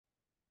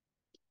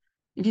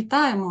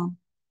Вітаємо!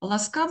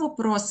 Ласкаво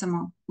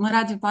просимо! Ми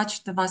раді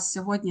бачити вас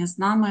сьогодні з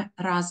нами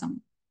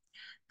разом.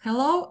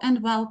 Hello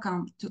and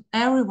welcome to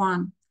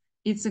everyone.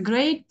 It's a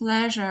great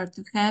pleasure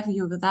to have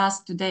you with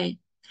us today.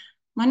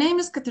 My name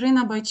is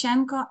Kateryna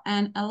Boichenko,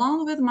 and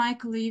along with my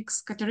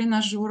colleagues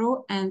Kateryna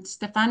and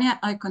Stefania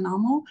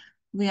Oikonomou,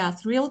 we are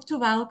thrilled to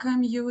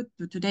welcome you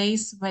to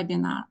today's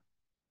webinar.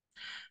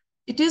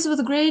 It is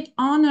with great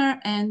honor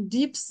and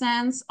deep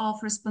sense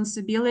of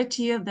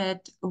responsibility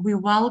that we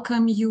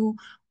welcome you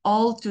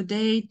all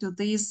today to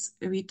this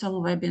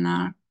Vitola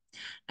webinar,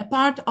 a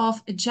part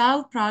of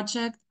AGILE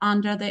project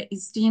under the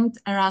esteemed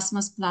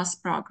Erasmus Plus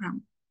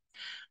program.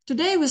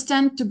 Today we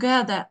stand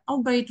together,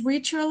 albeit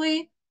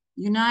virtually,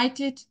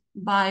 united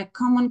by a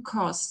common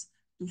cause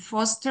to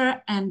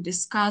foster and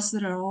discuss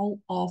the role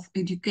of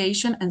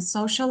education and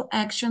social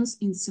actions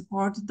in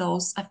support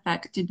those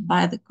affected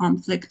by the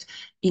conflict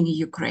in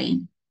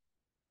Ukraine.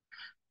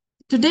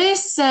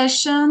 Today's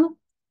session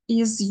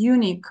is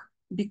unique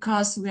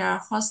because we are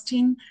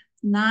hosting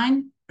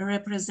 9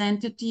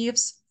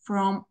 representatives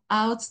from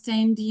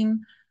outstanding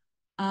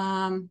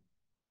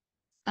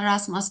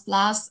Erasmus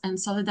Plus and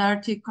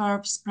Solidarity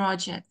Corps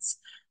projects.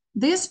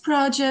 These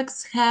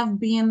projects have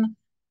been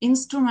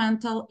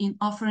instrumental in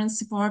offering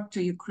support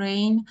to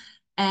Ukraine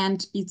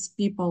and its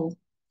people,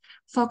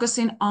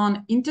 focusing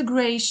on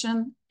integration,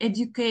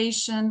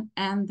 education,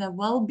 and the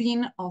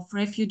well-being of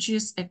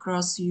refugees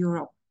across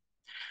Europe.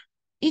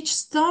 Each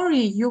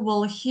story you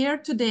will hear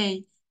today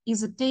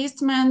is a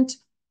testament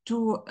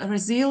to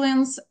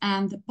resilience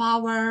and the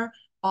power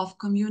of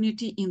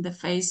community in the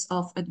face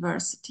of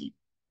adversity.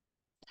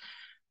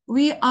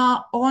 We are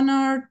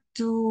honored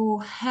to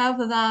have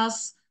with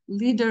us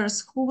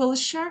leaders who will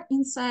share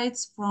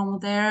insights from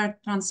their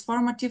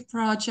transformative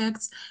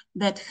projects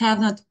that have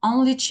not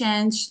only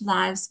changed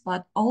lives,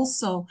 but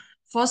also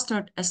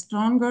fostered a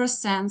stronger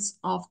sense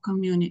of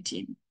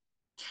community.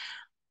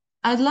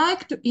 I'd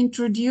like to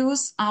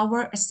introduce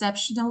our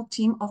exceptional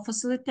team of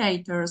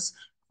facilitators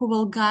who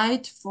will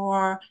guide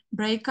for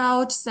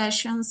breakout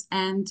sessions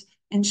and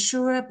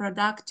ensure a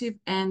productive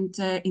and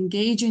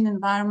engaging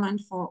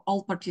environment for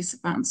all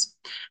participants.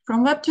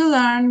 From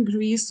Web2Learn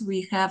Greece,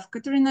 we have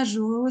Kateryna,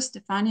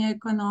 Stefania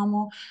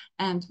Oikonomou,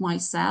 and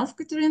myself,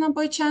 Kateryna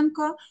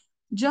Boichenko.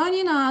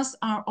 Joining us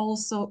are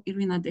also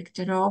Irina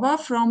Dekterova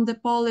from the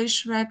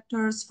Polish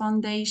Rectors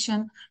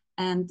Foundation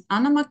and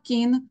Anna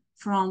McKean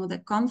from the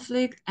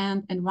Conflict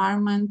and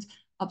Environment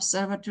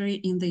Observatory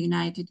in the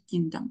United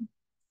Kingdom.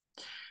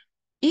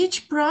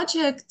 Each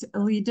project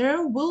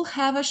leader will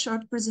have a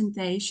short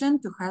presentation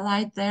to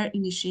highlight their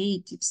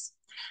initiatives.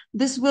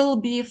 This will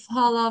be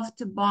followed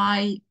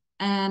by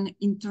an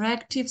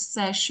interactive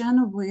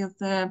session with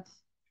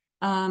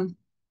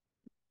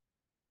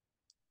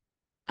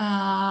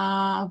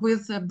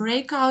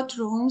breakout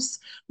rooms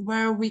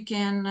where we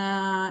can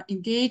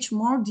engage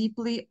more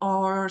deeply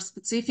on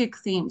specific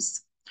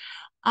themes.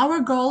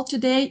 Our goal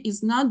today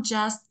is not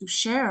just to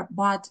share,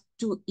 but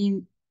to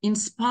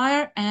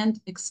inspire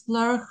and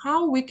explore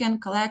how we can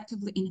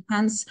collectively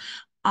enhance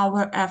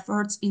our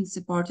efforts in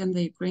supporting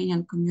the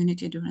Ukrainian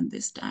community during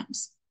these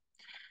times.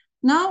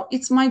 Now,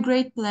 it's my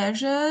great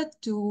pleasure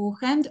to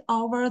hand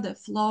over the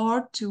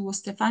floor to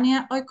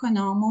Stefania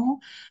Oikonomou,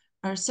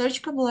 a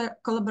research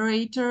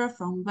collaborator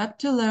from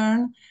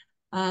Web2Learn.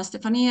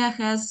 Stefania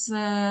has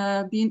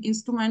been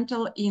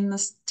instrumental in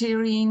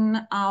steering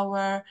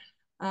our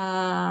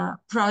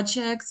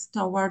projects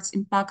towards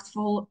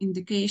impactful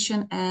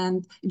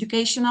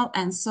educational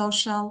and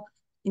social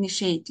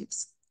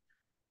initiatives.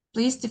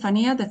 Please,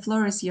 Stefania, the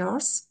floor is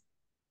yours.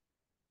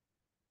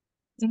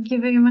 Thank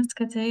you very much,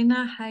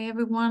 Kateryna. Hi,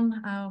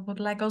 everyone. I would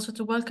like also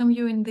to welcome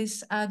you in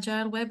this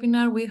AGILE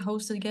webinar we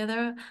host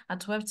together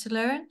at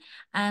Web2Learn.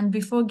 And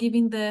before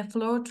giving the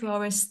floor to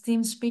our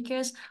esteemed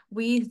speakers,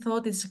 we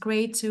thought it's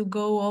great to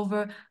go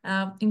over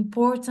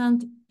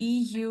important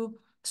EU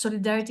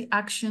solidarity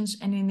actions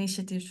and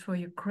initiatives for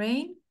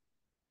Ukraine.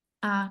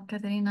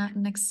 Kateryna,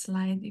 next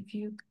slide, if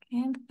you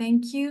can.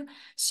 Thank you.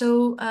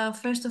 So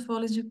first of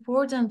all, it's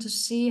important to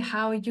see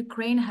how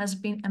Ukraine has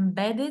been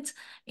embedded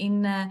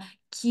in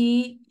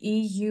key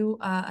EU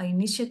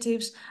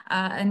initiatives.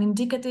 An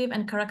indicative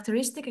and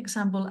characteristic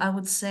example, I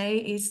would say,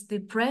 is the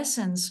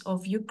presence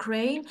of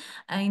Ukraine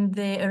in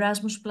the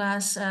Erasmus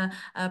Plus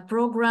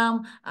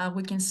program.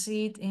 We can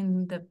see it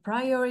in the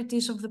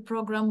priorities of the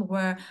program,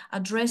 where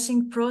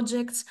addressing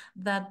projects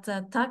that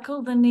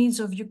tackle the needs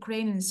of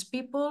Ukraine and its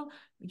people,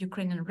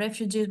 Ukrainian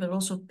refugees, but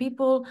also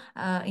people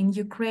in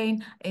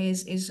Ukraine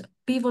is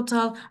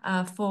pivotal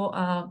for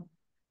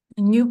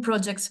new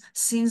projects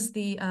since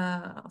the,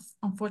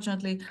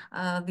 unfortunately,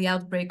 the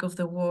outbreak of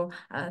the war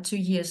 2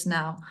 years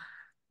now.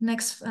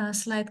 Next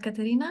slide,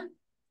 Kateryna.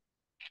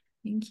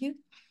 Thank you.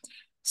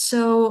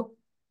 So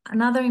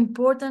Another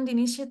important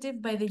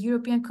initiative by the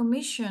European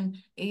Commission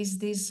is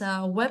this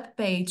web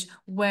page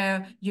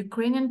where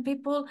Ukrainian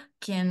people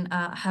can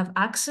have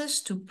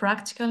access to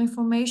practical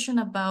information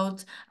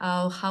about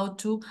how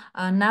to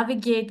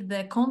navigate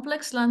the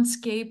complex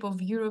landscape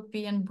of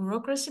European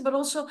bureaucracy, but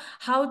also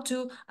how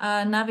to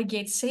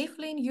navigate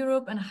safely in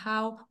Europe and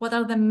what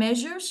are the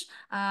measures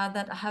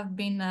that have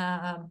been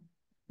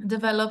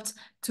developed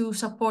to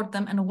support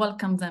them and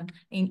welcome them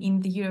in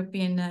the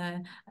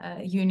European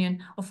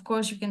Union. Of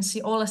course, you can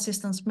see all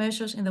assistance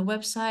measures in the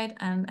website,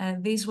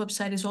 and this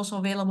website is also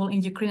available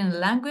in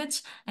Ukrainian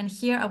language. And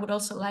here I would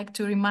also like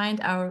to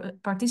remind our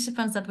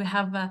participants that we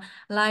have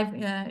live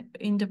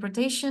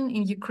interpretation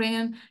in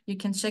Ukrainian. You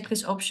can check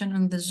this option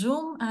on the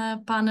Zoom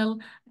panel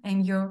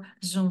in your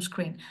Zoom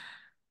screen.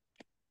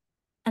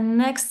 And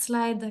next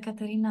slide,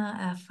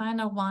 Kateryna,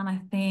 final one, I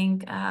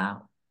think,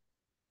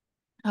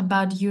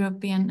 about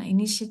European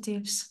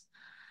initiatives.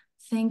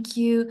 Thank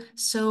you.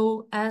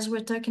 So as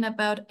we're talking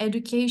about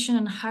education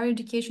and higher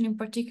education in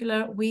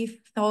particular,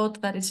 we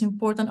thought that it's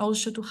important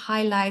also to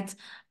highlight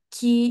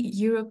key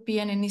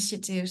European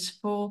initiatives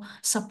for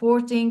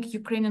supporting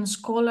Ukrainian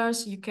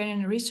scholars,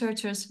 Ukrainian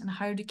researchers, and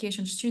higher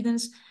education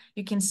students.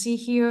 You can see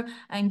here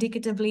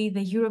indicatively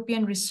the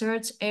European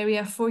Research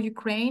Area for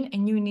Ukraine, a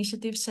new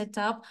initiative set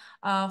up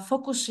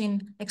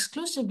focusing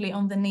exclusively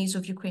on the needs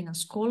of Ukrainian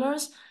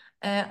scholars.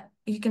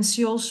 You can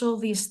see also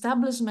the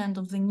establishment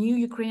of the new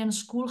Ukrainian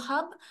school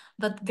hub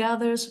that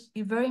gathers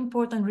very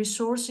important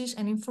resources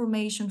and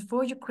information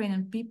for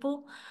Ukrainian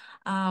people.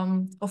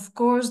 Of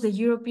course, the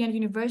European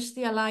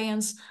University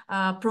Alliance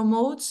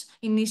promotes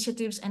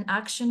initiatives and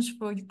actions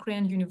for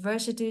Ukrainian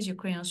universities,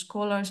 Ukrainian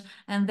scholars,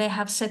 and they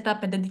have set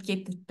up a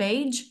dedicated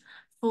page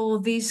for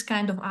these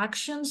kind of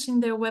actions in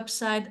their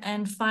website.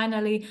 And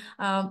finally,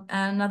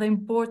 another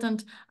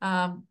important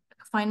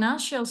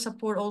financial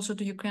support also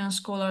to Ukrainian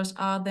scholars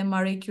are the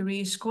Marie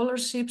Curie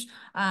scholarships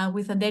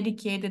with a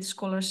dedicated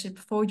scholarship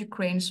for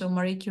Ukraine, so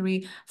Marie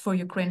Curie for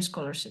Ukraine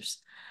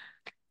scholarships.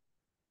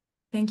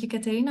 Thank you,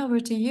 Kateryna,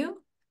 over to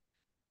you.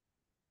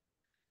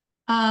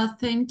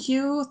 Thank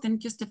you,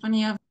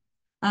 Stefania.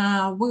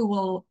 We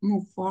will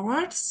move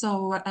forward. So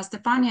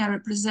Stefania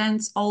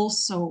represents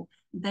also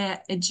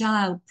the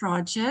AGILE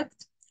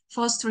project,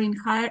 fostering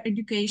higher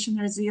education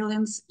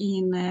resilience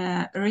in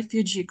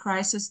refugee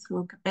crisis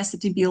through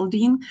capacity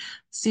building,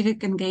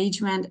 civic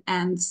engagement,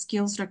 and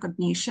skills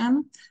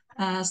recognition.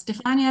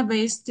 Stefania,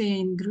 based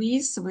in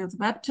Greece with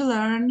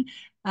Web2Learn,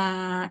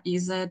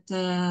 is at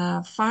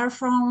the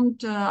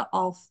forefront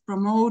of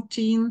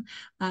promoting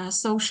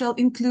social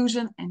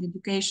inclusion and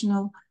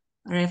educational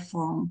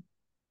reform.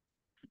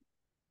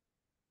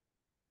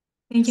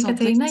 Thank you,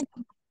 Kateryna.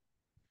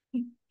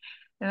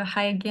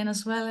 Hi again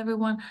as well,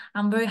 everyone.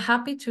 I'm very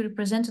happy to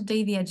represent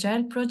today the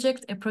AGILE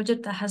project, a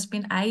project that has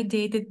been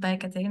ideated by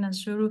Kateryna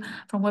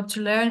from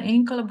Web2Learn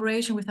in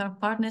collaboration with our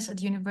partners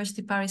at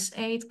University Paris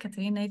 8.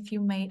 Kateryna, if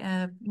you may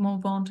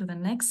move on to the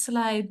next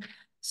slide.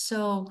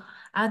 So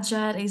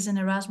AGILE is an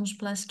Erasmus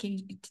plus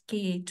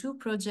KA2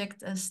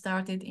 project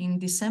started in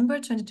December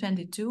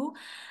 2022.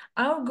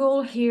 Our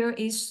goal here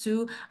is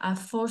to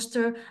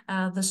foster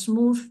the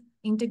smooth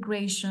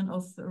integration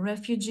of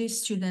refugee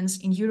students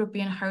in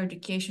European higher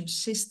education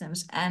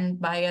systems. And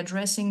by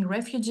addressing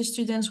refugee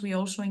students, we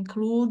also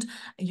include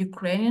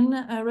Ukrainian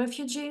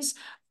refugees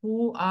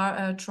who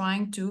are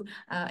trying to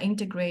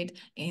integrate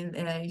in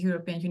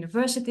European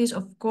universities.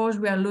 Of course,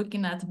 we are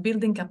looking at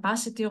building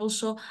capacity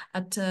also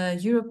at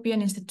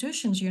European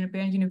institutions,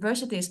 European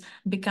universities,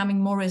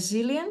 becoming more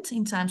resilient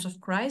in times of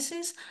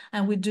crisis.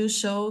 And we do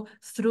so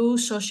through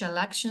social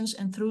actions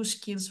and through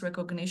skills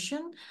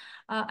recognition.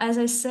 As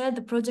I said,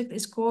 the project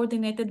is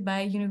coordinated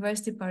by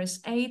University Paris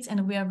 8,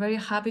 and we are very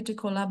happy to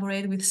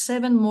collaborate with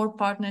 7 more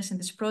partners in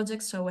this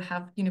project. So we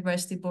have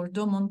University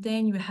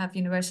Bordeaux-Montaigne, we have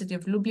University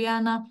of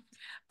Ljubljana,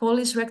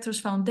 Polish Rectors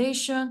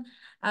Foundation,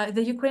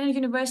 the Ukrainian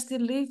University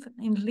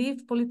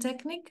Lviv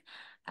Polytechnic,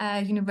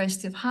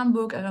 University of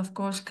Hamburg, and of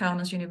course,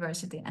 Kaunas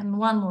University. And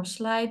one more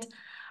slide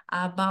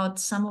about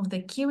some of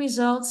the key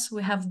results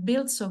we have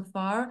built so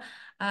far.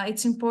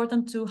 It's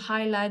important to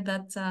highlight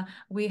that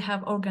we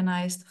have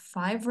organized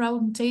 5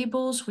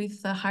 roundtables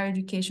with higher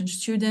education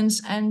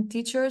students and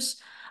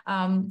teachers.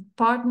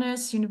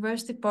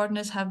 University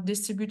partners have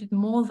distributed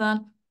more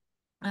than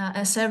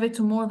a survey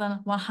to more than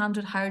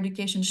 100 higher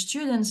education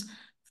students.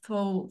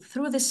 So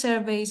through the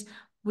surveys,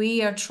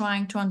 we are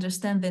trying to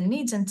understand the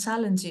needs and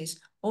challenges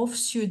of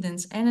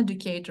students and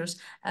educators,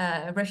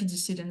 refugee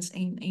students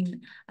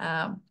in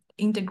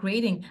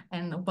integrating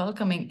and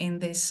welcoming in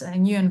this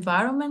new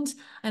environment.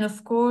 And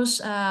of course,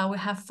 we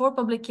have 4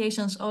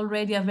 publications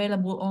already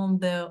available on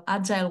the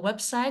AGILE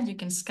website. You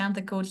can scan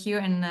the code here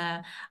and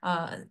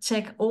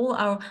check all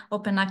our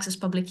open access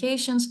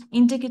publications.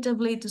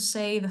 Indicatively to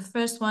say, the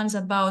first one is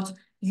about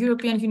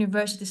European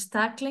universities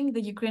tackling the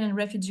Ukrainian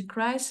refugee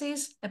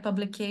crisis, a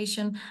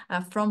publication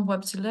from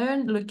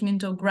Web2Learn looking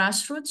into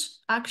grassroots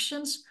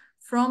actions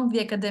from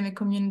the academic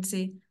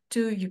community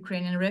to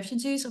Ukrainian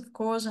refugees, of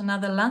course,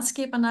 another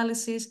landscape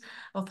analysis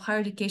of higher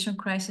education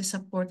crisis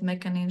support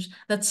mechanisms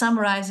that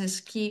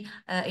summarizes key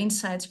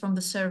insights from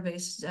the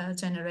surveys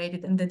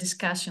generated in the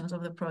discussions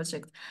of the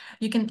project.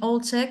 You can all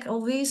check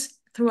all these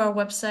through our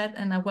website,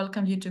 and I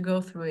welcome you to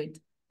go through it.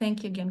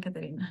 Thank you again,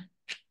 Kateryna.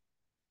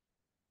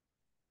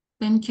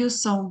 Thank you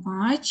so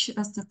much,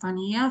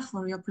 Stefania,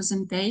 for your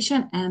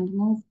presentation,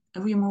 and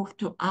we move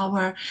to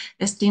our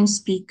esteemed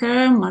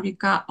speaker,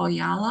 Marika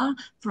Ojala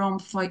from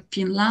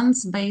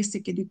Finland's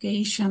Basic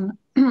Education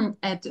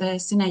at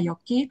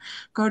Seinäjoki.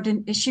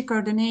 She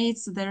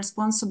coordinates the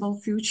Responsible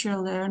Future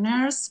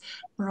Learners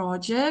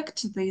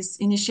project. This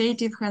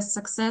initiative has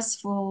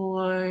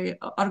successfully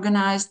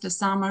organized a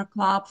summer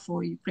club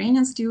for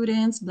Ukrainian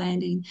students,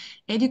 blending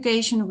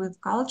education with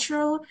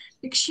cultural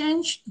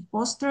exchange to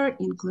foster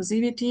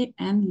inclusivity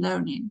and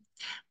learning.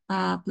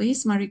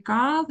 Please,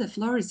 Marika, the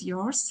floor is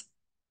yours.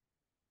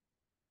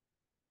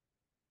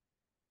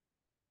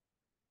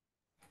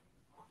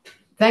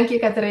 Thank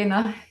you,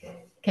 Kateryna.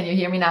 Can you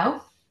hear me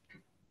now?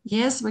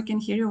 Yes, we can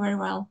hear you very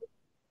well.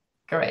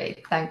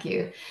 Great, thank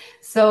you.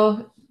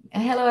 So,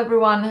 hello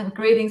everyone, and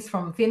greetings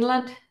from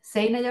Finland,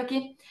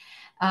 Seinäjoki.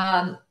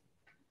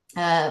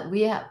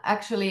 We have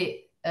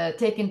actually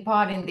taken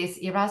part in this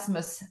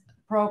Erasmus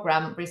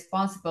program,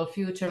 Responsible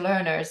Future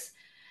Learners,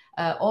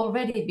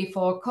 already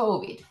before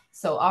COVID.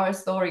 So our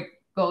story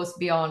goes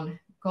beyond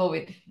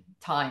COVID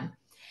time.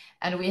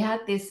 And we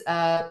had this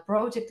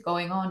project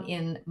going on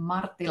in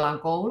Marttilan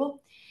koulu,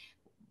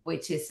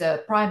 which is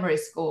a primary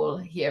school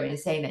here in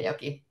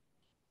Seinäjoki.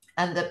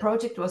 And the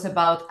project was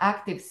about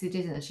active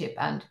citizenship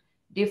and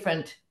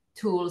different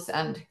tools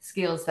and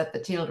skills that the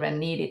children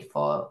needed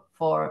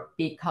for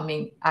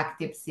becoming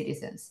active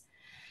citizens.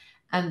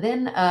 And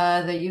then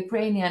the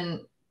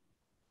Ukrainian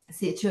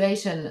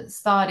situation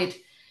started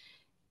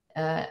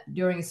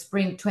during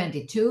spring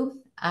 22.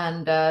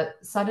 And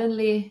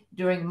suddenly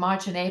during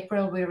March and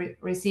April, we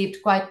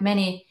received quite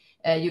many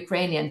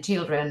Ukrainian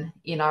children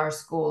in our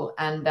school.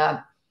 And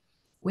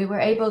we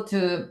were able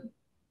to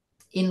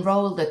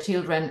enroll the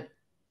children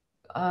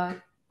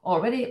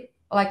already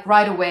like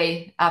right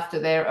away after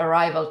their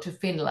arrival to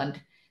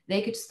Finland.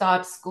 They could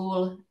start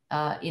school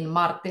in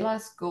Marttila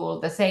school,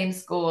 the same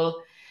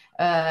school,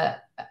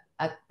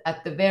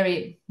 at the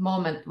very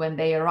moment when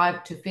they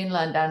arrived to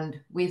Finland. And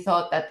we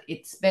thought that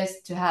it's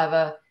best to have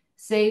a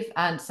safe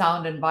and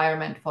sound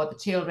environment for the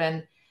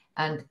children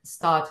and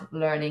start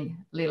learning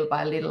little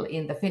by little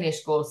in the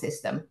Finnish school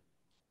system.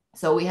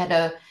 So we had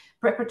a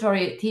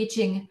preparatory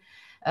teaching,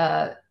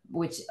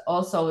 which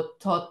also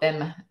taught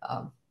them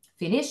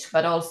Finnish,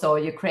 but also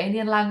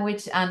Ukrainian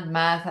language and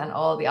math and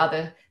all the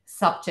other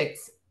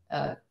subjects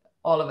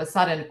all of a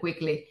sudden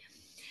quickly.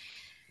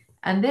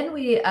 And then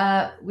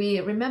we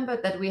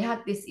remembered that we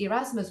had this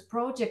Erasmus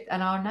project,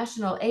 and our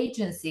national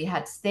agency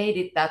had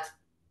stated that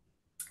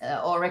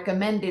or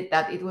recommended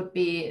that it would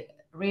be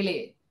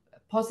really a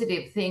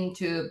positive thing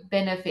to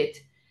benefit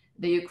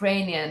the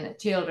Ukrainian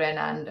children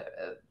and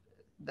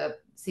the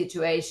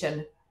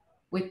situation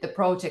with the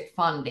project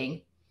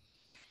funding.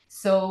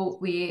 So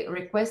we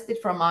requested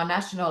from our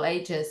national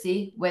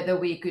agency whether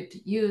we could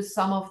use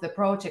some of the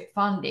project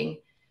funding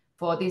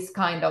for this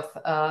kind of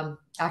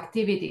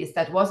activities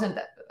that wasn't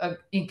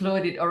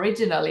included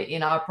originally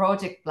in our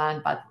project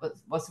plan, but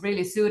was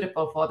really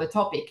suitable for the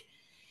topic.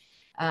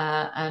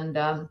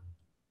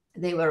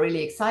 They were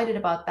really excited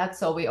about that.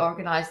 So we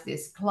organized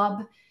this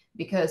club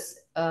because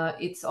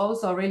it's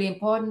also really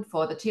important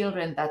for the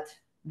children that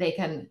they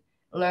can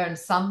learn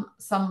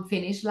some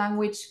Finnish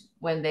language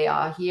when they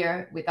are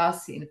here with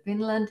us in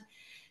Finland.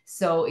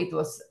 So it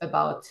was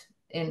about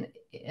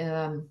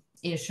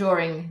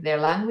ensuring their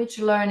language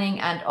learning,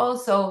 and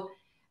also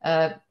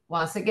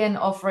once again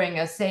offering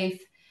a safe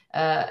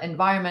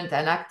environment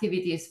and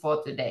activities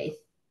for today.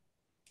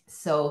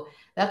 So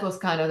that was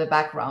kind of the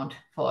background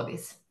for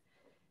this.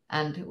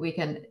 And we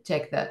can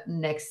check the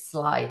next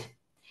slide.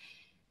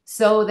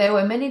 So there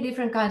were many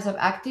different kinds of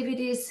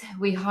activities.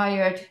 We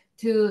hired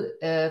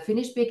 2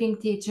 Finnish-speaking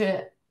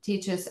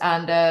teachers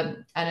and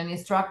an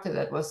instructor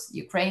that was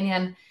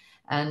Ukrainian,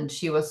 and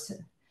she was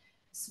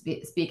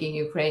speaking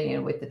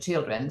Ukrainian with the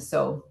children.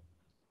 So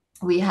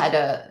we had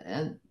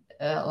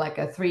like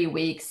a 3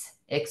 weeks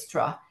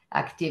extra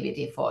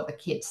activity for the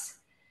kids.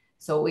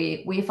 So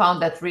we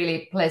found that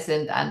really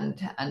pleasant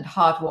and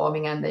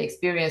heartwarming, and the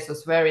experience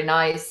was very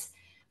nice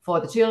for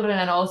the children,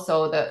 and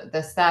also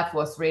the staff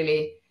was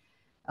really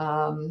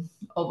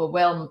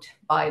overwhelmed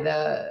by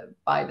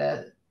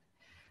the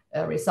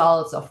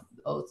results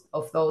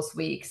of those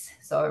weeks.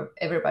 So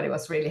everybody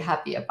was really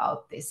happy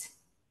about this.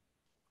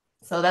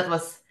 So that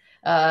was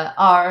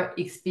our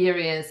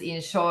experience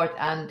in short.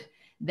 And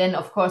then,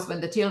 of course,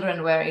 when the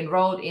children were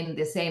enrolled in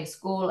the same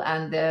school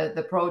and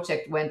the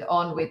project went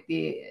on with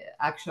the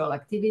actual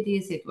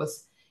activities, it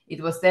was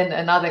then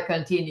another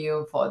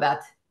continuum for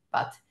that.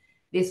 But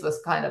this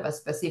was kind of a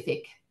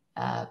specific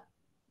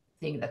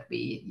thing that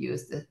we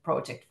used the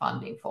project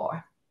funding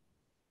for.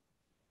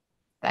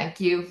 Thank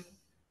you.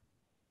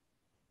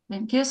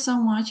 Thank you so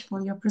much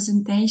for your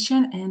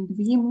presentation, and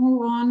we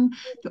move on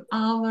to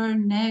our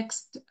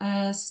next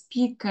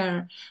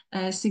speaker,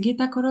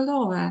 Sigita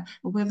Koroliovė,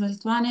 with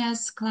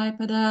Lithuania's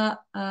Klaipeda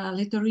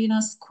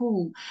Litorina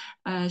School.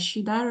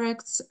 She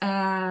directs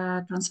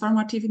a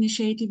transformative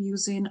initiative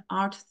using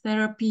art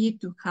therapy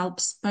to help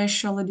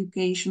special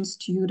education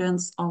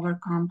students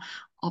overcome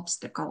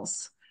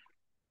obstacles.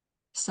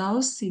 So,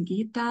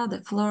 Sigita,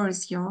 the floor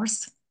is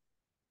yours.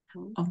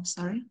 Oh,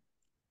 sorry.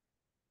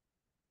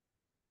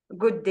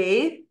 Good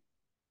day.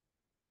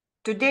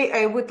 Today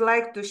I would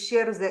like to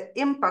share the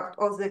impact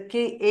of the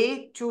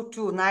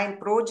KA229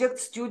 project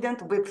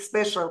student with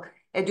special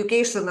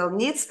educational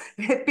needs,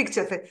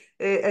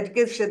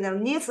 educational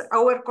needs,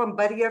 overcome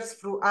barriers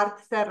through art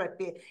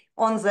therapy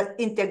on the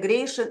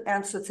integration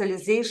and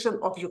socialization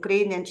of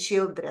Ukrainian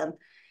children.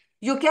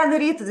 You can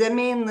read the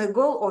main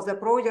goal of the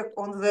project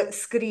on the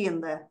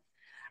screen.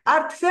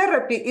 Art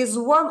therapy is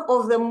one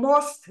of the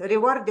most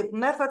rewarding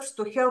methods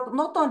to help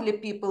not only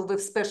people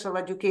with special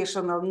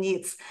educational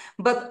needs,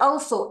 but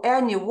also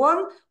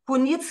anyone who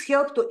needs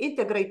help to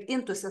integrate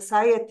into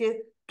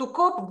society, to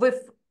cope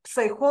with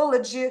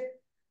psychological,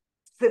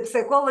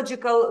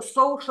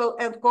 social,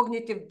 and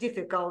cognitive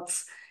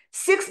difficulties.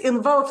 6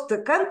 involved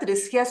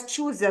countries has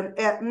chosen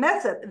a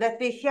method that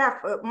they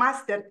have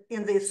mastered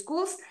in their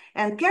schools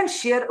and can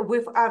share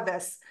with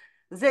others.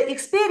 The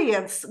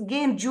experience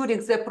gained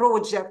during the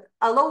project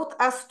allowed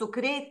us to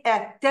create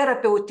a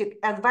therapeutic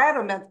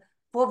environment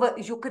for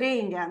the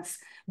Ukrainians,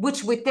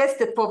 which we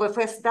tested for the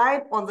first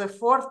time on the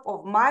 4th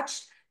of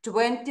March,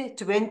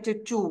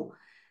 2022.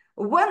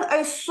 When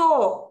I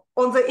saw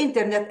on the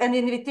internet an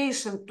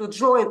invitation to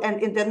join an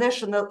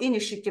international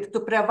initiative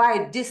to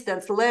provide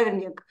distance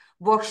learning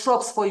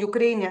workshops for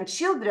Ukrainian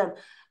children,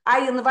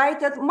 I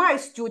invited my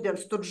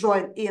students to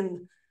join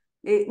in.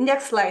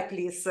 Next slide,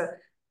 please.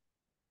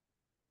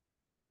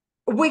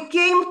 We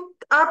came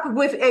up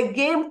with a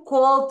game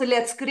called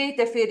Let's Create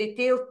a Fairy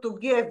Tale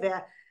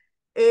Together,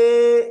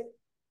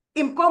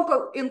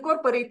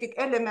 incorporating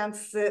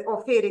elements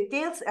of fairy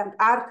tales and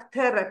art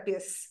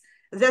therapies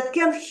that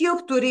can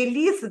help to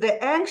release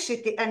the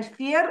anxiety and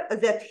fear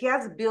that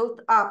has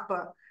built up.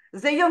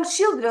 The young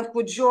children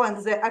who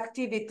joined the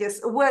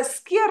activities were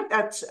scared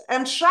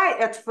and shy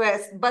at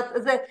first, but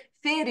the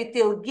fairy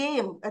tale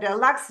game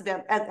relaxed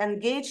them and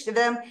engaged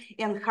them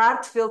in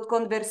heartfelt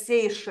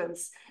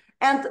conversations.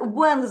 And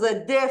when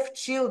the deaf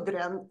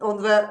children on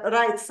the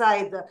right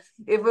side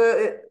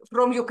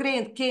from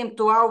Ukraine came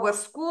to our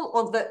school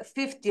on the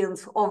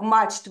 15th of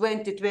March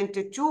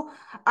 2022,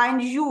 I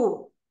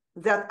knew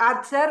that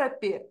art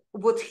therapy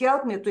would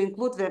help me to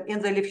include them in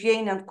the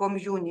Lithuanian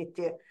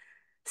community.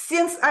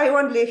 Since I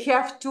only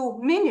have 2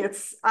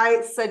 minutes,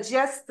 I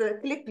suggest,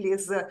 click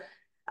please,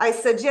 I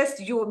suggest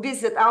you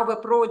visit our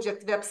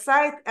project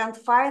website and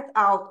find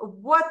out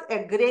what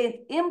a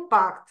great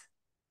impact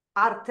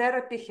art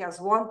therapy has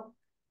on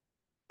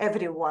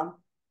everyone.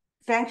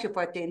 Thank you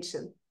for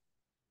attention.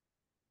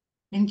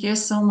 Thank you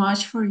so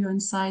much for your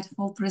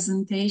insightful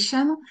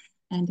presentation.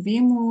 And we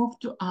move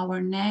to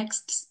our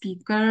next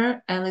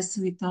speaker, Alise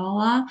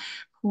Vitola,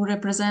 who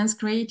represents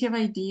Creative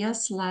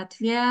Ideas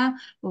Latvia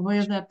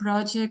with the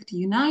project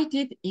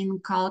United in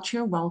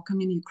Culture,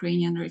 Welcoming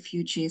Ukrainian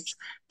Refugees.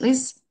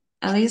 Please,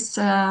 Alise,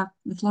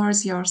 the floor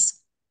is yours.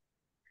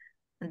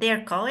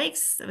 Dear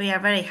colleagues, we are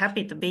very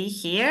happy to be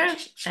here.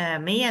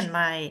 Me and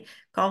my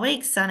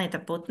colleague, Sanita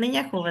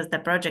Putniņa, who was the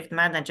project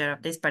manager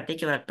of this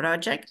particular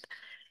project.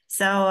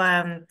 So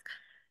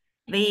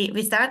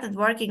we started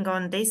working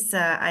on this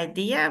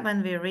idea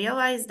when we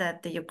realized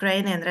that the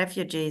Ukrainian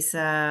refugees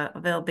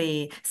will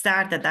be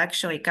started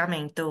actually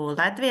coming to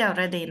Latvia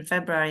already in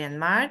February and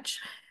March.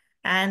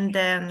 And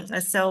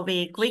so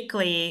we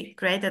quickly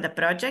created a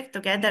project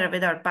together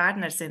with our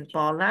partners in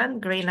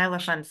Poland, Green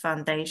Elephant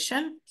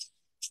Foundation.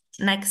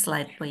 Next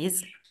slide,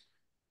 please.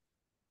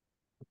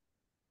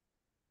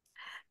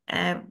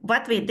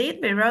 What we did,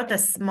 we wrote a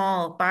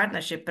small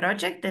partnership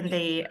project in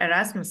the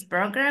Erasmus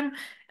program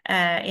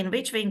in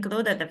which we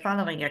included the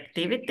following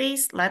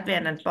activities: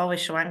 Latvian and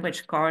Polish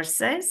language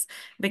courses,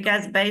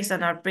 because based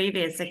on our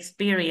previous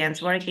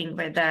experience working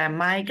with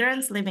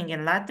migrants living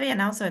in Latvia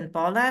and also in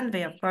Poland,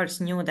 we of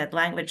course knew that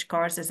language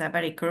courses are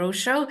very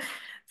crucial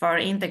for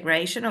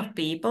integration of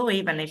people,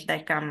 even if they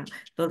come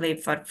to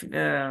live for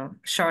a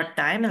short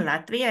time in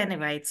Latvia.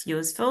 Anyway, it's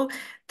useful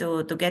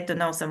to get to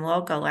know some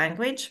local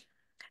language.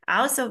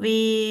 Also,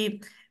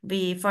 we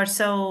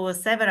foresaw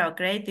several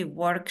creative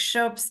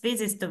workshops,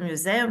 visits to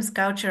museums,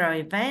 cultural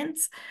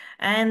events,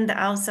 and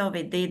also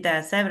we did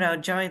several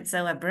joint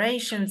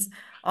celebrations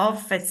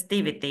of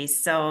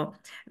festivities. So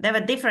there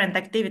were different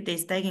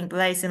activities taking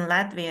place in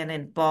Latvia and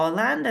in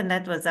Poland, and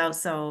that was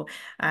also,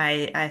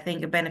 I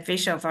think,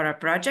 beneficial for our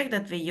project,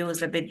 that we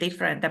use a bit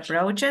different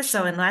approaches.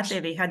 So in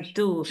Latvia, we had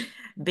 2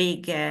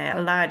 big,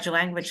 large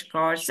language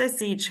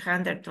courses, each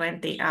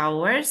 120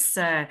 hours.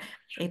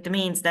 It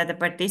means that the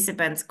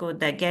participants could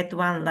get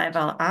 1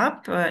 level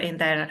up in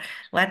their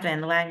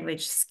Latvian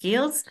language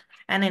skills.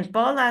 And in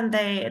Poland,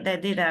 they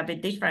did a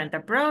bit different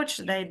approach.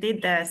 They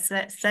did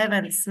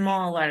 7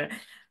 smaller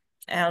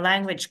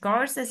language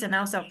courses, and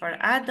also for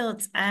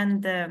adults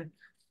and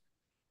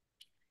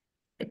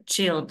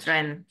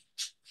children.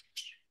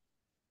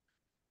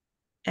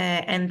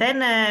 And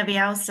then we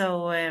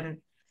also,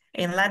 in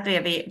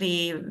Latvia,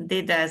 we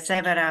did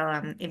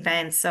several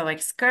events, so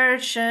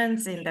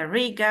excursions in the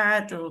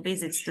Riga, to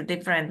visits to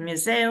different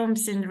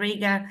museums in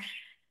Riga.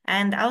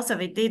 And also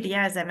we did,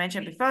 yeah, as I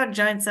mentioned before,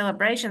 joint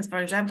celebrations, for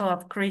example,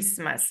 of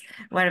Christmas,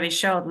 where we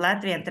showed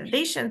Latvian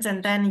traditions,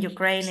 and then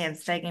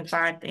Ukrainians taking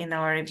part in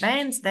our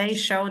events, they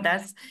showed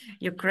us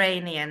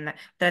Ukrainian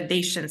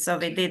traditions. So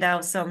we did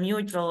also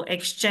mutual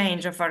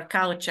exchange of our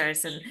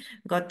cultures and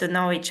got to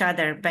know each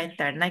other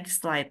better.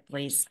 Next slide,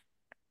 please.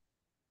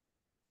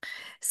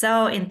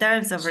 So in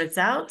terms of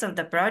results of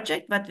the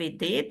project, what we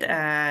did,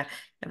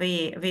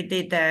 we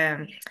did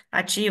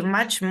achieve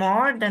much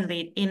more than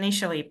we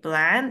initially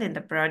planned in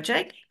the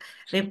project.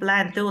 We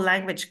planned 2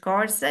 language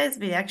courses.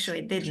 We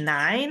actually did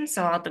 9,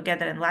 so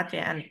altogether in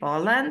Latvia and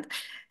Poland.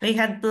 We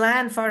had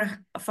planned for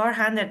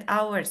 400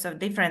 hours of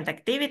different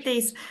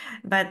activities,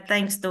 but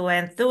thanks to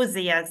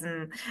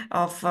enthusiasm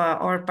of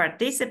our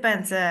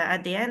participants,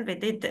 at the end we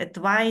did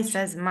twice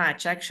as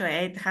much, actually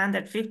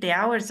 850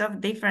 hours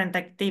of different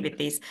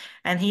activities.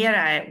 And here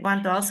I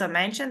want to also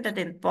mention that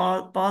in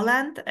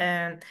Poland,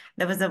 there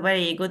was a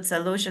very good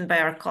solution by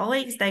our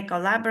colleagues. They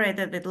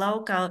collaborated with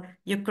local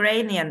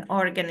Ukrainian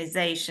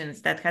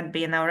organizations that had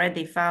been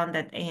already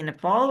founded in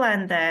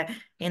Poland,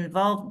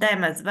 involved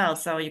them as well.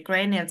 So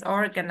Ukrainians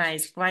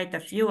organized quite a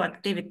few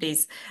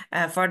activities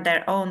for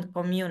their own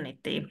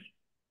community.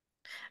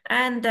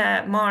 And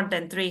more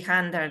than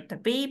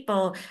 300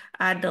 people,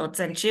 adults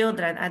and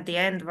children, at the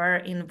end were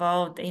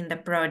involved in the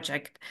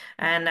project.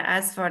 And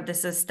as for the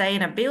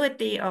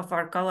sustainability of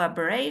our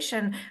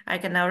collaboration, I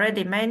can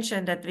already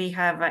mention that we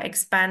have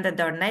expanded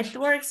our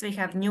networks. We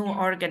have new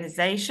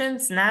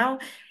organizations now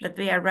that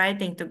we are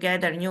writing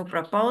together new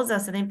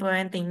proposals and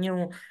implementing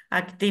new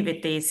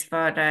activities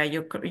for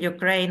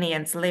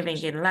Ukrainians living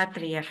in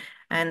Latvia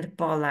and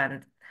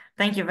Poland.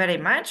 Thank you very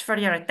much for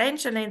your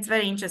attention. It's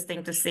very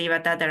interesting to see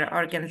what other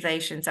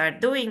organizations are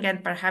doing,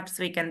 and perhaps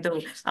we can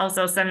do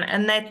also some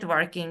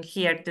networking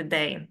here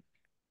today.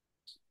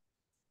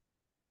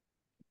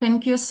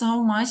 Thank you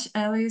so much,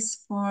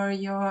 Alice, for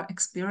your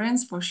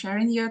experience, for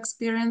sharing your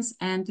experience.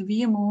 And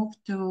we move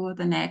to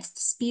the next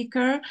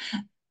speaker.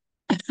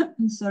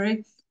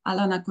 Sorry,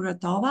 Alona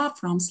Kurotová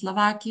from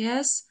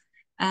Slovakia's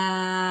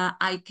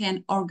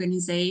iCan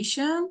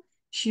organization.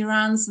 She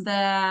runs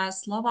the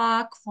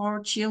Slovak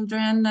for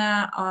Children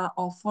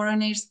of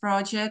Foreigners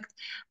project,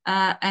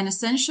 an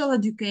essential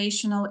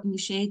educational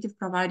initiative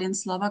providing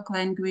Slovak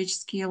language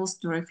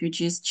skills to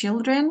refugees'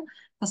 children,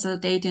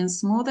 facilitating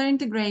smoother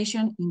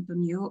integration into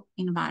new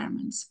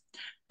environments.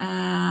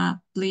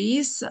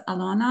 Please,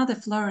 Alona,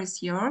 the floor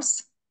is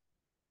yours.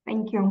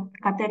 Thank you,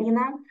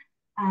 Kateryna.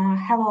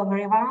 Hello,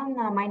 everyone.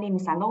 My name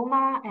is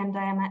Alona, and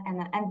I am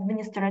an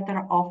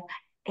administrator of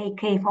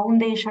AK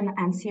Foundation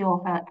and CEO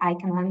of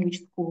iCan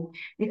Language School.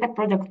 We had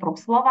project from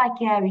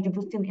Slovakia, which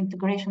boosting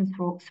integration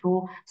through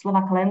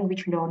Slovak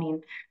language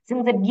learning.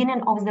 Since the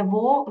beginning of the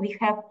war, we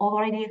have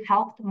already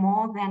helped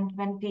more than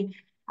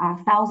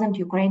 20,000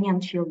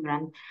 Ukrainian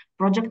children.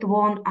 Project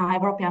won a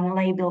European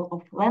label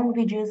of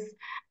languages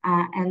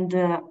and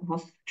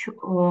was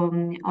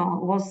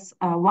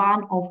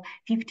one of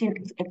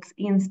 15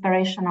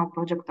 inspirational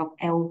projects of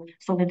EU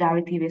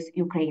solidarity with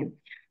Ukraine.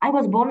 I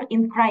was born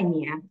in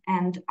Crimea,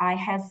 and I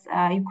have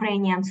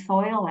Ukrainian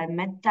soil and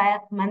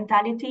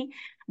mentality,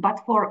 but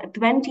for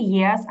 20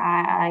 years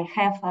I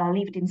have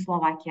lived in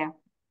Slovakia.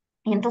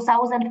 In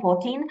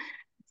 2014,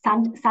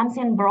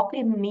 something broke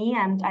in me,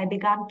 and I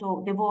began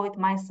to devote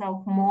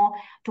myself more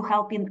to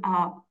helping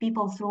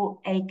people through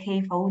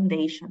AK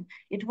Foundation.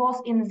 It was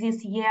in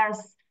this year,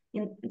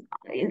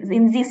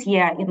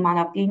 in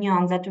my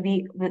opinion, that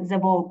the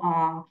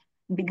war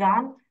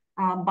began.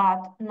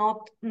 But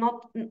not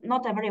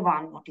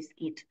everyone noticed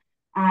it.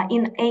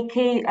 In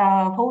AK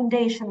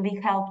Foundation, we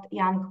helped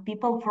young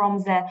people from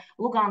the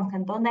Lugansk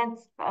and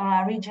Donetsk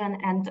region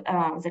and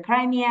the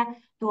Crimea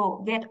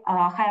to get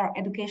higher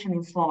education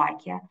in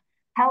Slovakia,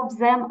 help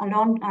them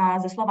learn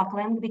the Slovak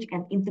language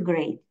and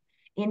integrate.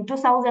 In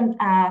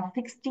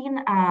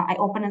 2016, I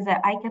opened the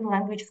iCan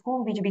Language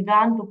School, which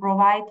began to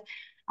provide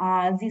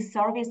this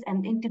service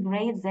and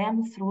integrate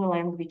them through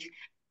language.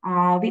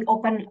 We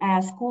open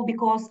a school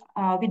because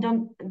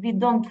we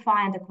don't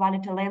find a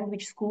quality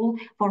language school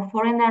for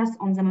foreigners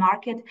on the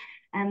market,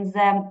 and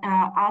the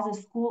other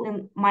school,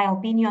 in my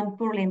opinion,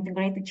 poorly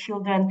integrated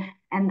children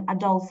and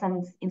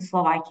adolescents in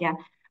Slovakia.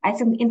 I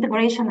think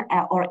integration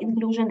or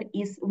inclusion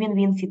is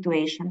win-win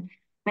situation.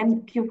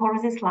 Thank you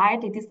for this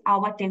slide. It is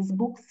our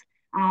textbooks,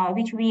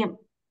 which we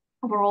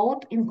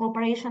wrote in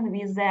cooperation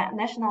with the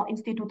National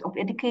Institute of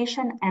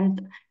Education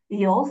and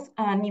youth,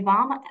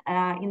 NIVAM,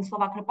 in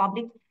Slovak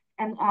Republic,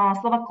 and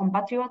Slovak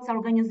Compatriots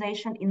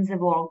Organization in the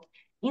world.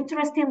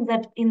 Interesting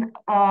that in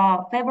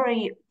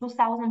February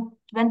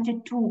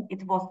 2022,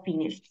 it was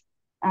finished.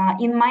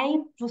 In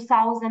May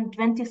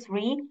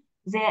 2023,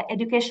 the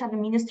Education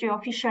Ministry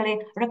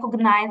officially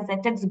recognized the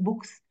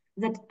textbooks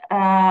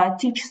that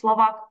teach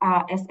Slovak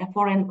as a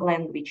foreign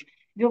language.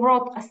 We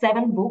wrote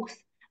 7 books,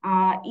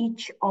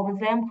 each of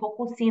them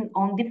focusing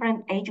on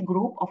different age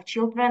group of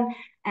children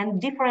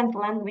and different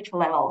language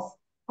levels,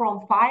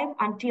 from 5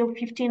 until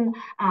 15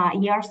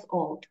 years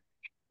old.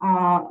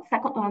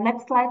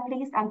 Next slide,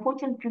 please.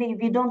 Unfortunately,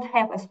 we don't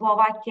have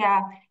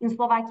in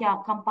Slovakia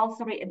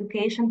compulsory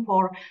education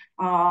for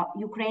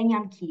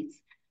Ukrainian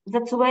kids.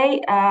 That's why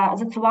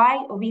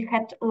we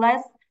had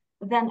less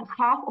than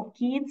half of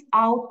kids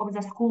out of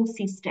the school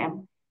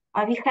system.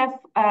 We have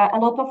a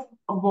lot of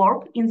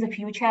work in the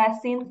future, I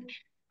think,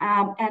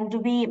 and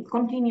we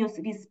continue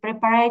with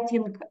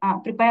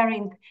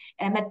preparing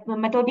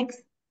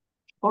methodics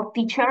for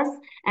teachers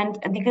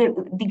and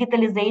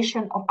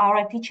digitalization of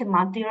our teaching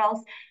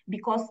materials,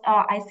 because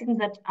I think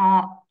that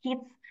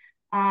kids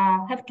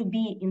have to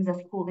be in the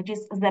school. It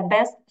is the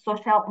best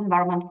social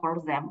environment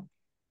for them.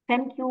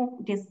 Thank you.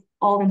 It is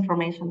all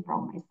information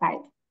from my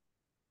side.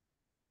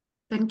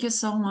 Thank you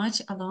so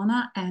much,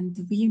 Alona. And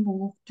we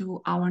move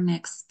to our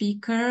next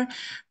speaker,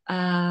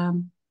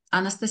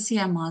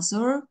 Anastasia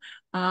Mazur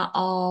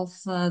of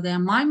the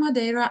My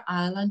Madeira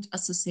Island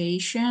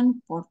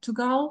Association,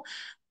 Portugal.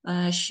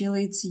 She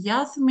leads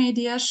Youth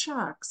Media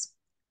Sharks.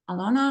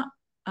 Anastasia,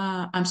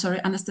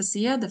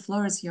 the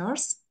floor is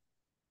yours.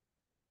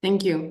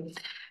 Thank you.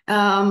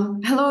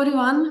 Hello,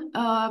 everyone.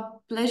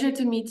 Pleasure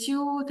to meet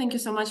you. Thank you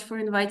so much for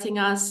inviting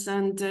us,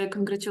 and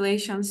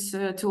congratulations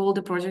to all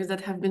the projects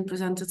that have been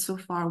presented so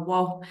far.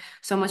 Wow,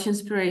 so much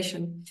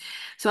inspiration.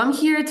 So I'm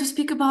here to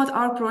speak about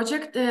our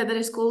project that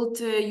is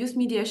called Youth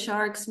Media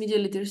Sharks Media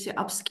Literacy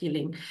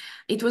Upskilling.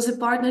 It was a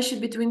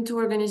partnership between 2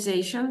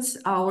 organizations,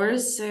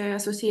 ours,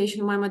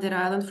 Association My Madeira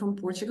Island from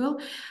Portugal,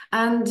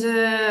 and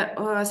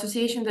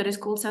association that is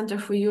called Center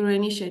for Euro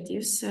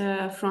Initiatives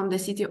from the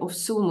city of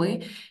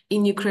Sumy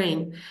in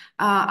Ukraine.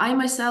 I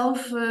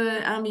myself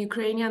am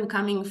Ukrainian,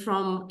 coming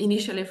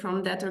initially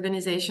from that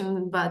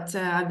organization, but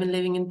I've been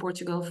living in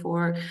Portugal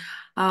for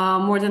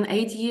more than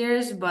 8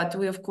 years, but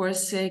we of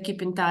course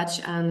keep in touch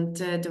and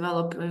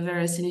develop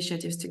various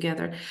initiatives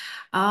together.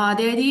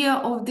 The idea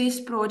of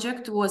this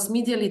project was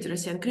media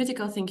literacy and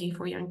critical thinking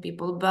for young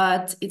people,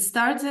 but it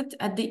started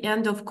at the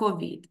end of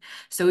COVID.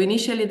 So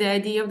initially the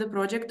idea of the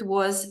project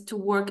was to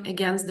work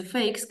against the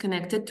fakes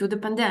connected to the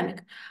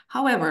pandemic.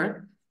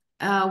 However,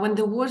 when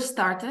the war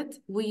started,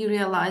 we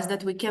realized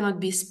that we cannot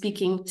be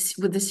speaking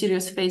with a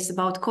serious face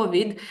about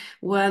COVID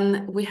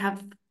when we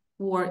have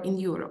war in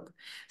Europe.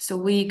 So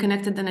we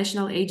connected the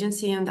national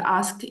agency and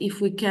asked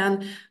if we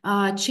can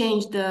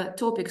change the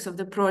topics of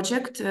the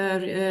project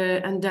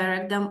and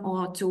direct them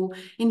to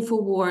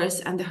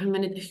InfoWars and the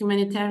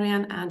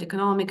humanitarian and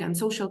economic and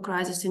social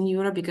crisis in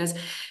Europe, because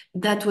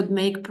that would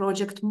make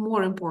project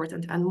more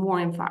important and more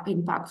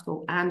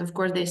impactful. And of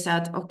course they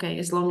said, okay,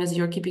 as long as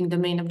you're keeping the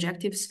main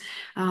objectives,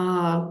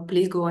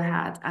 please go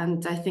ahead.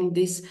 And I think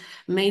this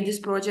made this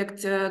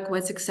project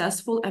quite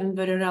successful and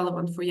very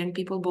relevant for young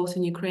people, both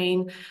in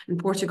Ukraine, in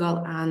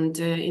Portugal, and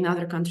in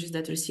other countries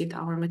that received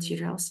our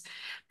materials.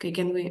 Okay,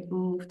 can we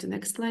move to the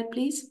next slide,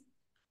 please?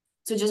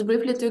 So just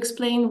briefly to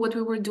explain what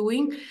we were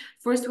doing.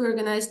 First, we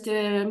organized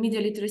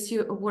media literacy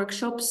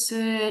workshops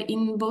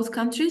in both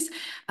countries,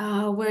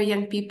 where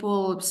young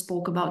people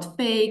spoke about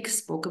fakes,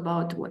 spoke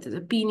about what is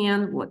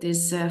opinion, what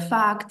is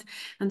fact,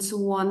 and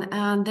so on.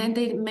 And then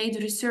they made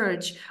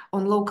research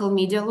on local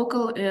media,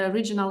 local,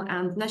 regional,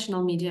 and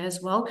national media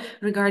as well,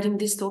 regarding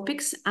these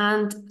topics,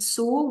 and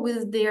saw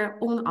with their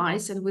own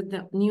eyes and with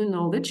the new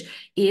knowledge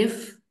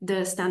if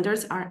the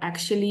standards are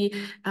actually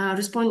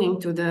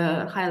responding to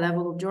the high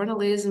level of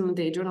journalism,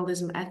 the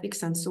journalism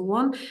ethics, and so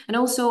on, and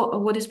also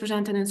what is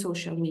presented in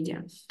social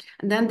media.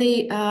 And then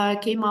they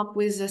came up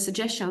with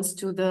suggestions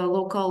to the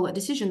local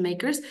decision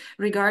makers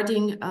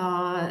regarding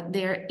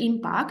their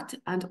impact,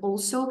 and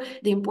also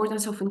the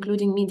importance of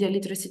including media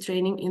literacy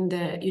training in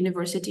the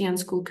university and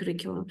school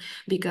curriculum,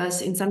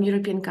 because in some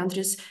European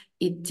countries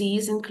it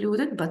is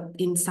included, but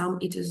in some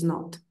it is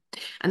not.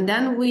 And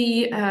then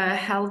we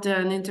held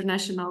an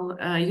international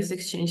youth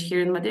exchange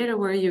here in Madeira,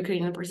 where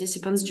Ukrainian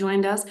participants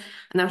joined us.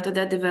 And after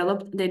that,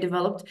 they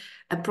developed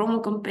a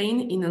promo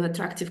campaign in an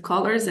attractive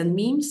colors and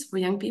memes for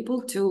young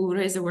people to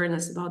raise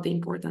awareness about the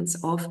importance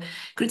of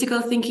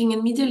critical thinking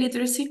and media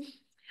literacy.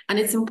 And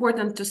it's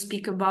important to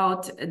speak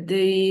about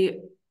the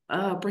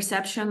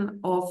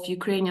perception of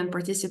Ukrainian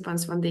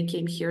participants when they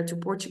came here to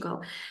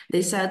Portugal.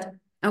 They said,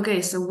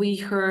 okay, so we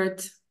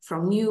heard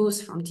from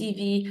news, from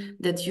TV,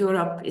 that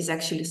Europe is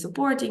actually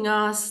supporting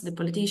us, the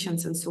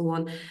politicians and so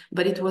on.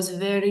 But it was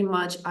very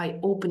much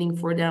eye-opening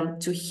for them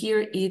to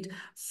hear it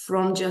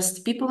from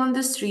just people on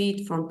the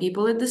street, from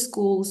people at the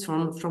schools,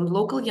 from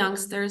local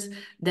youngsters,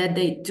 that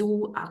they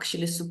do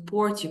actually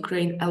support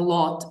Ukraine a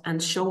lot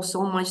and show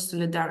so much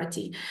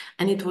solidarity.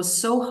 And it was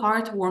so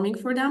heartwarming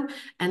for them.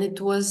 And it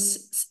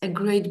was a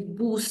great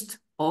boost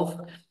of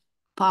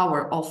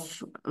power,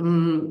 of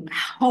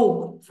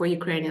hope for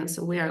Ukrainians.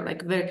 So we are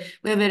like very,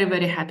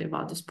 very happy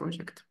about this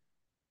project.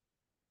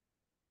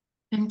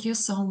 Thank you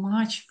so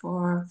much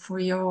for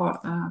your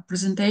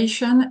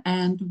presentation,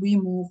 and we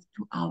move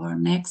to our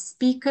next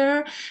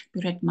speaker,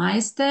 Piret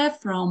Maiste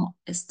from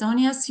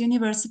Estonia's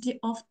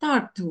University of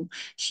Tartu.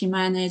 She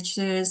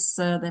manages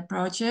the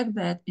project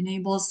that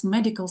enables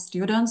medical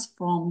students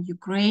from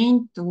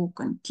Ukraine to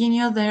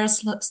continue their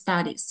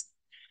studies.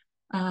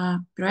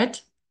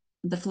 Piret,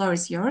 the floor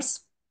is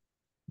yours.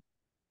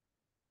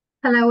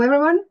 Hello,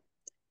 everyone.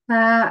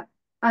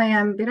 I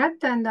am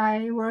Piret, and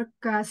I work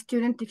as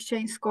Student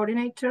Exchange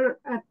Coordinator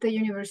at the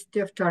University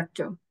of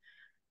Tartu.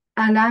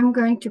 And I'm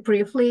going to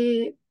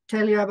briefly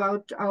tell you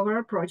about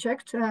our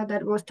project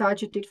that was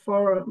targeted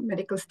for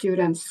medical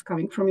students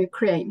coming from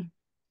Ukraine.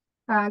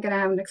 Can I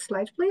have the next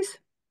slide, please?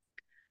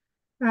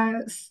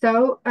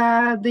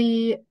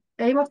 The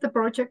aim of the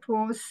project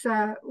was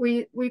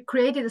we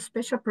created a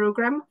special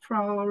program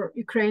for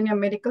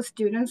Ukrainian medical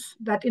students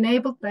that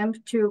enabled them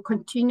to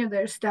continue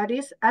their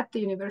studies at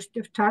the University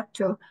of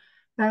Tartu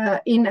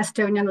in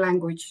Estonian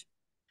language.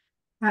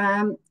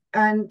 And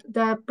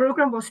the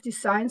program was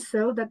designed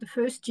so that the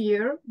first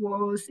year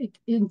was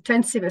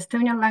intensive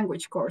Estonian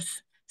language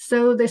course.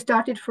 So they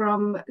started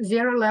from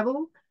 0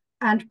 level,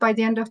 and by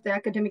the end of the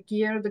academic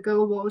year, the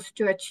goal was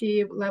to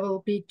achieve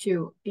level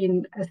B2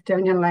 in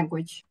Estonian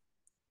language.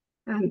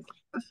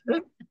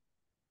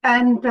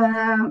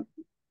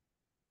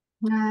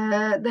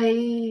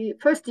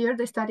 First year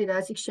they studied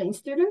as exchange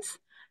students,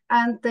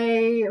 and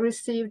they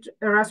received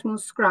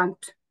Erasmus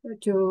grant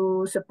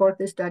to support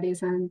their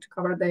studies and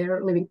cover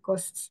their living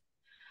costs.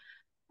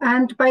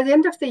 And by the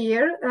end of the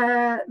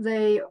year,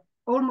 they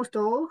almost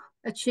all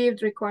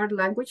achieved required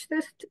language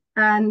test,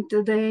 and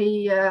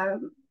they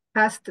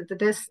passed the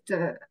test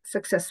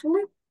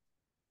successfully.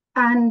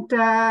 And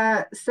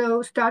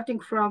so starting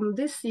from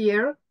this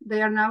year,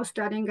 they are now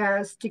studying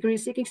as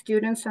degree-seeking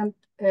students and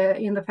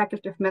in the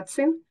Faculty of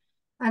Medicine,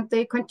 and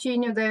they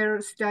continue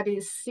their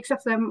studies. 6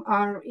 of them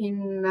are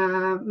in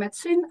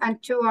medicine and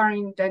 2 are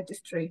in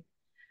dentistry.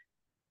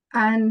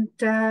 And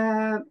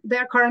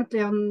they're currently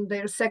on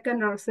their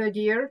 2nd or 3rd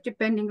year,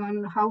 depending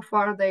on how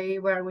far they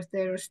were with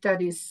their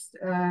studies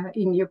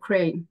in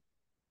Ukraine.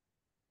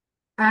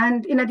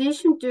 And in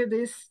addition to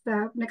this,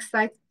 next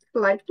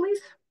slide,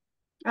 please.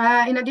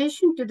 In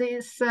addition to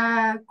this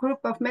group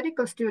of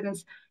medical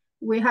students,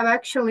 we have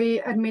actually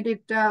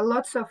admitted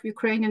lots of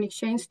Ukrainian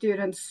exchange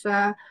students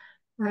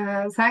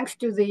thanks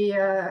to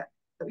the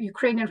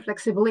Ukrainian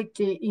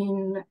flexibility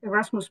in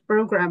Erasmus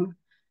program.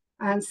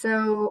 And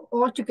so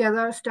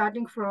altogether,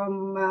 starting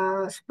from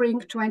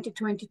spring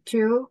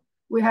 2022,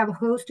 we have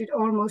hosted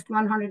almost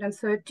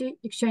 130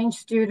 exchange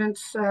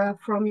students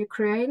from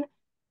Ukraine,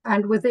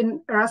 and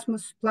within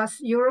Erasmus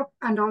plus Europe,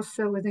 and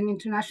also within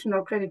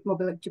international credit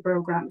mobility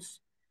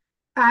programs.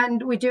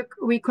 And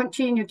we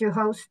continue to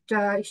host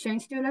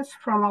exchange students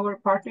from our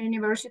partner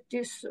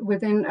universities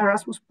within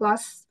Erasmus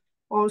plus,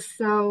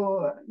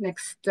 also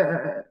next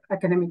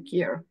academic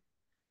year.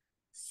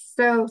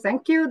 So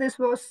thank you. This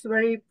was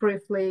very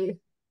briefly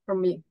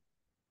from me.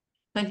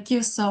 Thank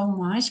you so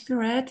much,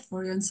 Piret,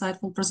 for your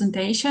insightful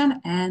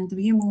presentation. And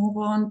we move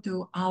on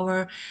to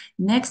our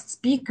next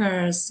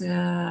speakers,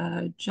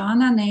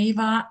 Joana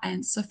Neiva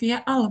and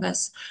Sofia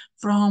Alves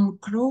from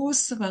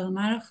Cruz,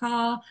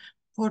 Vermelha,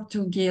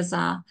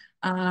 Portuguesa.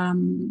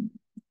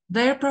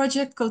 Their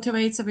project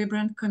cultivates a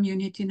vibrant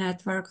community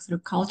network through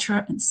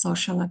culture and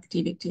social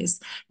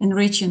activities,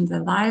 enriching the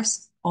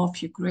lives of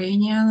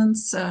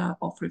Ukrainians,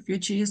 of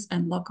refugees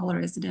and local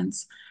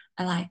residents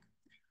alike.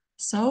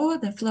 So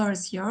the floor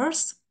is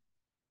yours.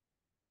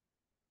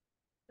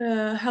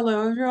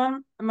 Hello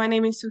everyone, my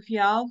name is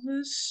Sofia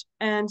Alves,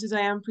 and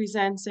today I'm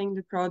presenting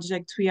the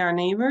project We Are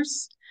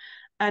Neighbors.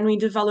 And we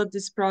developed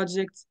this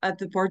project at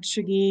the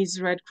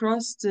Portuguese Red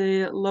Cross,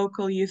 the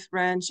local youth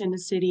branch in the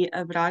city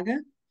of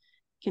Braga.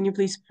 Can you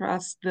please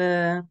press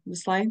the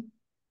slide?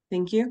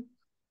 Thank you.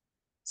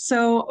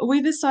 So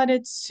we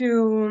decided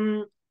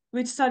to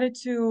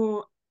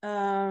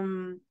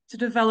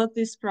develop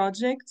this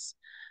project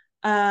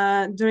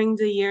during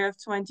the year of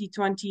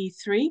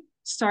 2023,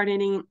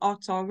 starting in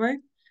October,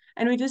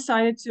 and we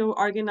decided to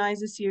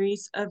organize a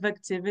series of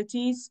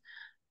activities,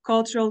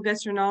 cultural,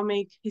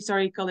 gastronomic,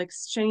 historical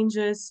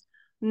exchanges,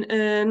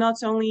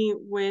 not only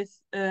with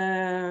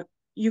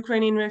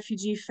Ukrainian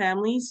refugee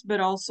families,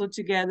 but also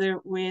together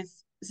with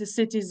the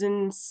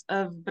citizens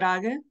of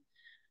Braga.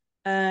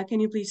 Can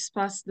you please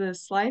pass the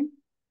slide?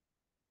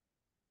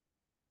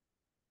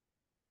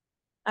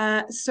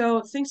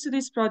 So thanks to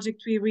this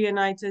project, we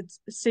reunited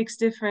 6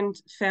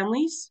 different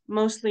families,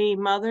 mostly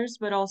mothers,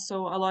 but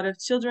also a lot of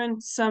children,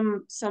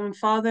 some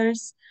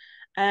fathers,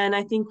 and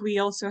I think we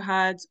also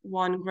had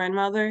 1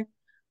 grandmother.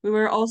 We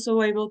were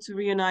also able to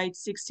reunite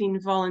 16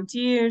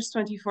 volunteers,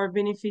 24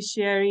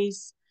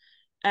 beneficiaries,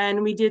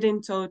 and we did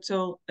in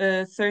total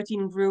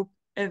 13 group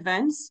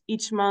events.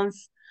 Each month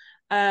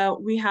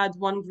we had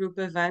 1 group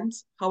event.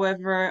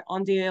 However,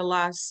 on the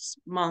last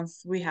month,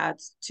 we had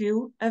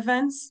 2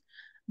 events.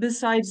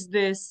 Besides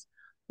this,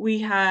 we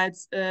had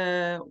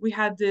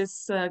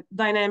this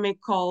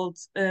dynamic called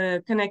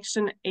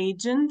connection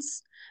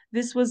agents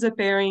This was a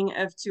pairing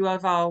of two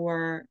of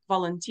our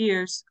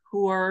volunteers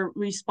who were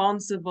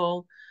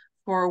responsible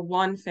for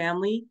one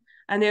family,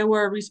 and they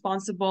were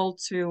responsible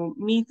to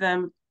meet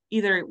them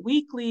either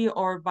weekly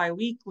or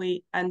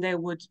bi-weekly, and they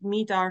would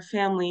meet our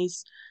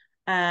families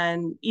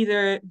and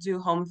either do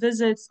home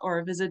visits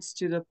or visits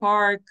to the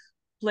park,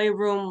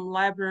 playroom,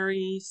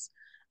 libraries,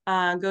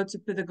 go to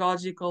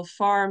pedagogical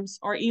farms,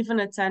 or even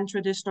attend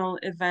traditional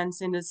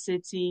events in the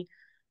city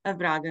of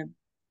Braga.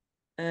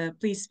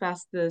 Please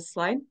pass the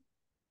slide.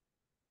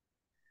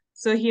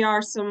 So here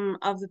are some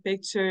of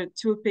the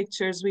two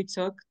pictures we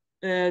took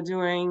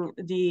during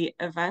the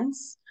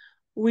events.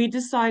 We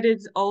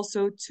decided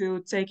also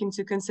to take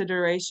into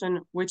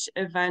consideration which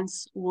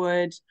events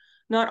would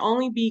not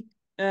only be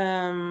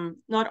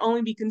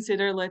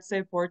considered, let's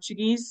say,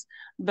 Portuguese,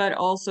 but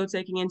also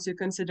taking into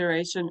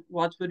consideration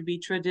what would be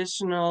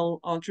traditional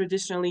or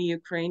traditionally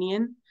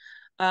Ukrainian.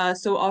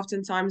 So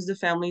oftentimes the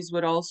families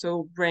would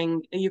also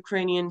bring a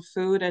Ukrainian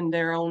food and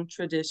their own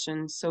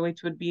traditions. So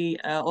it would be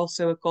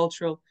also a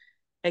cultural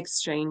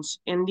exchange.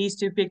 In these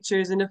two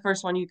pictures, in the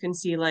first one, you can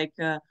see like,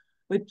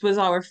 it was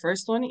our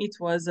first one. It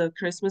was a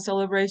Christmas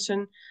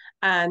celebration.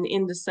 And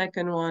in the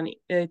second one,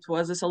 it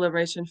was a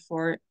celebration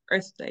for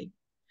Earth Day.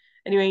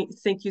 Anyway,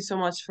 thank you so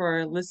much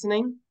for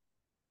listening.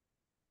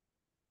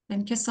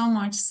 Thank you so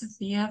much,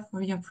 Sofia,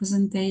 for your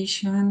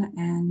presentation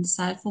and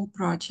insightful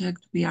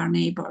project, We Are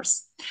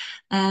Neighbors.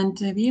 And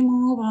we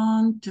move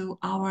on to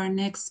our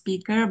next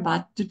speaker,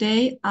 but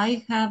today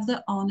I have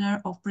the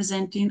honor of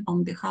presenting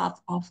on behalf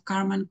of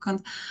Carmen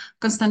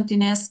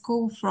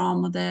Constantinescu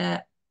from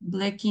the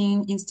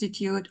Blacking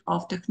Institute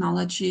of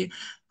Technology,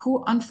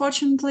 who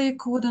unfortunately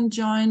couldn't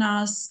join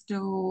us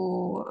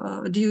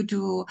due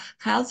to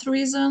health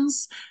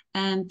reasons,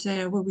 and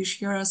we wish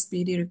her a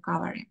speedy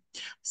recovery.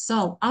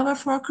 So our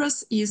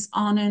focus is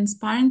on an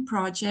inspiring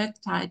project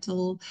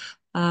titled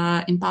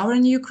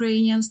Empowering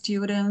Ukrainian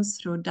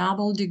Students Through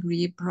Double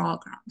Degree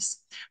Programs.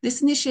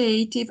 This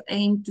initiative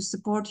aimed to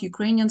support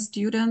Ukrainian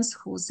students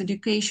whose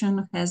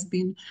education has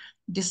been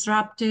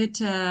disrupted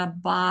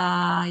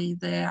by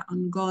the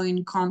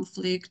ongoing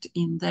conflict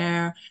in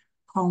their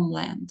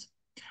homeland.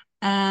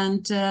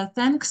 And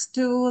thanks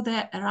to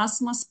the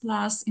Erasmus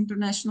Plus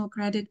International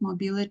Credit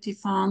Mobility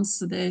Funds,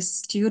 the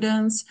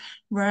students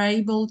were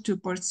able to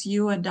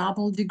pursue a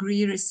double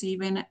degree,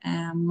 receiving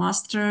a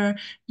Master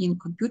in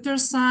Computer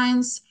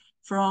Science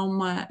from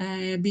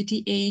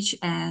BTH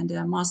and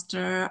a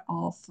Master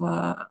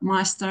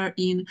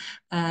in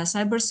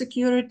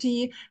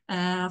Cybersecurity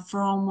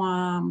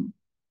from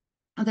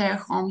their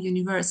home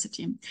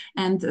university.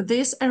 And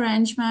this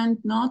arrangement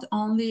not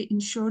only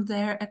ensured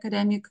their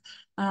academic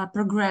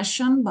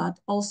progression, but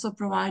also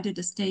provided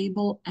a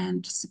stable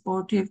and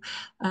supportive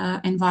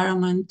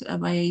environment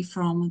away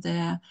from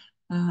their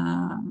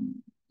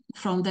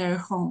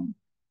home.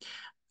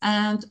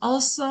 And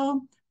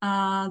also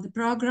the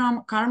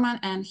program, Carmen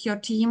and her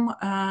team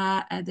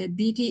at the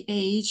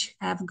BTH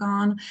have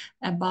gone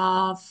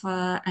above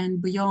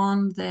and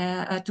beyond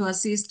to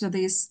assist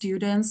these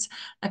students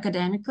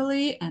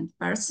academically and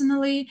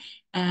personally,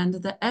 and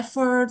the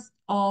effort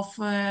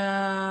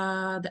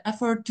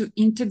to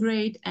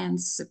integrate and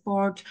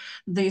support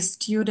these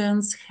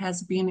students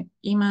has been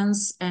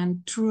immense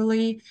and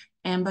truly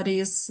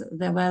embodies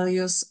the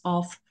values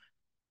of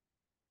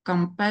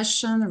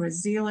compassion,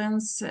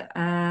 resilience,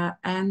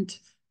 and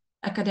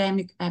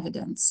academic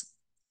evidence.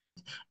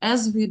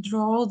 As we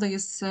draw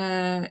this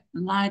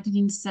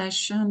enlightening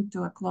session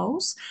to a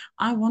close,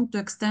 I want to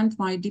extend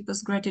my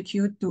deepest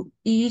gratitude to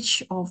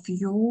each of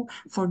you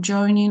for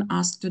joining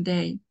us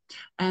today.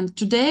 And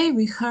today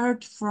we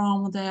heard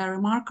from the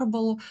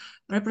remarkable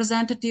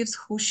representatives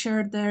who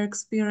shared their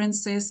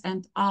experiences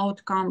and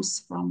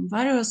outcomes from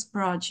various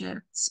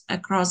projects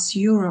across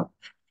Europe.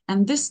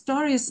 And these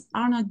stories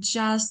are not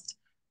just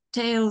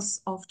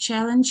tales of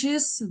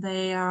challenges,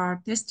 they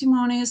are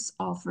testimonies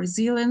of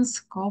resilience,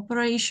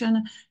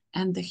 cooperation,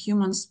 and the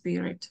human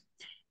spirit.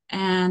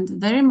 And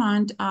they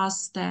remind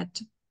us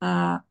that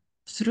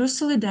through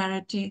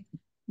solidarity,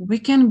 we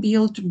can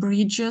build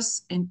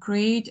bridges and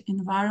create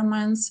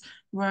environments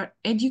where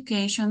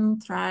education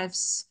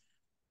thrives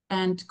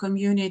and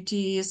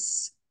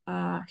communities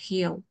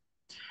heal.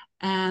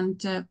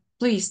 And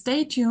please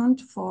stay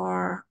tuned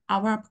for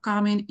our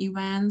upcoming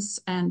events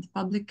and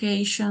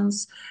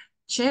publications.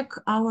 Check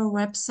our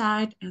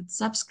website and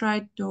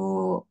subscribe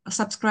to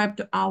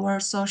our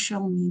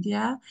social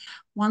media.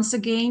 Once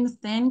again,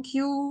 thank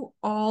you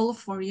all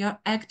for your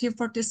active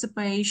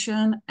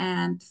participation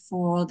and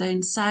for the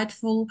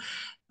insightful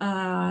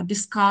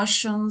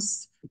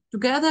discussions.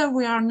 Together,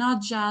 we are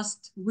not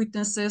just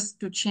witnesses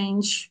to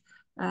change,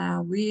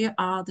 we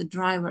are the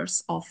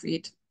drivers of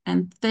it.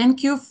 And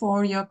thank you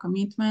for your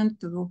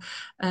commitment to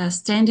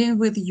standing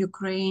with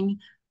Ukraine.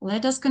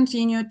 Let us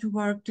continue to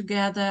work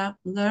together,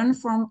 learn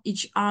from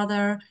each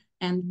other,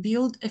 and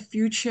build a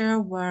future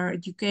where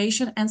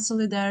education and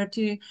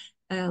solidarity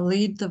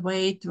lead the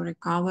way to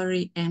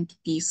recovery and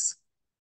peace.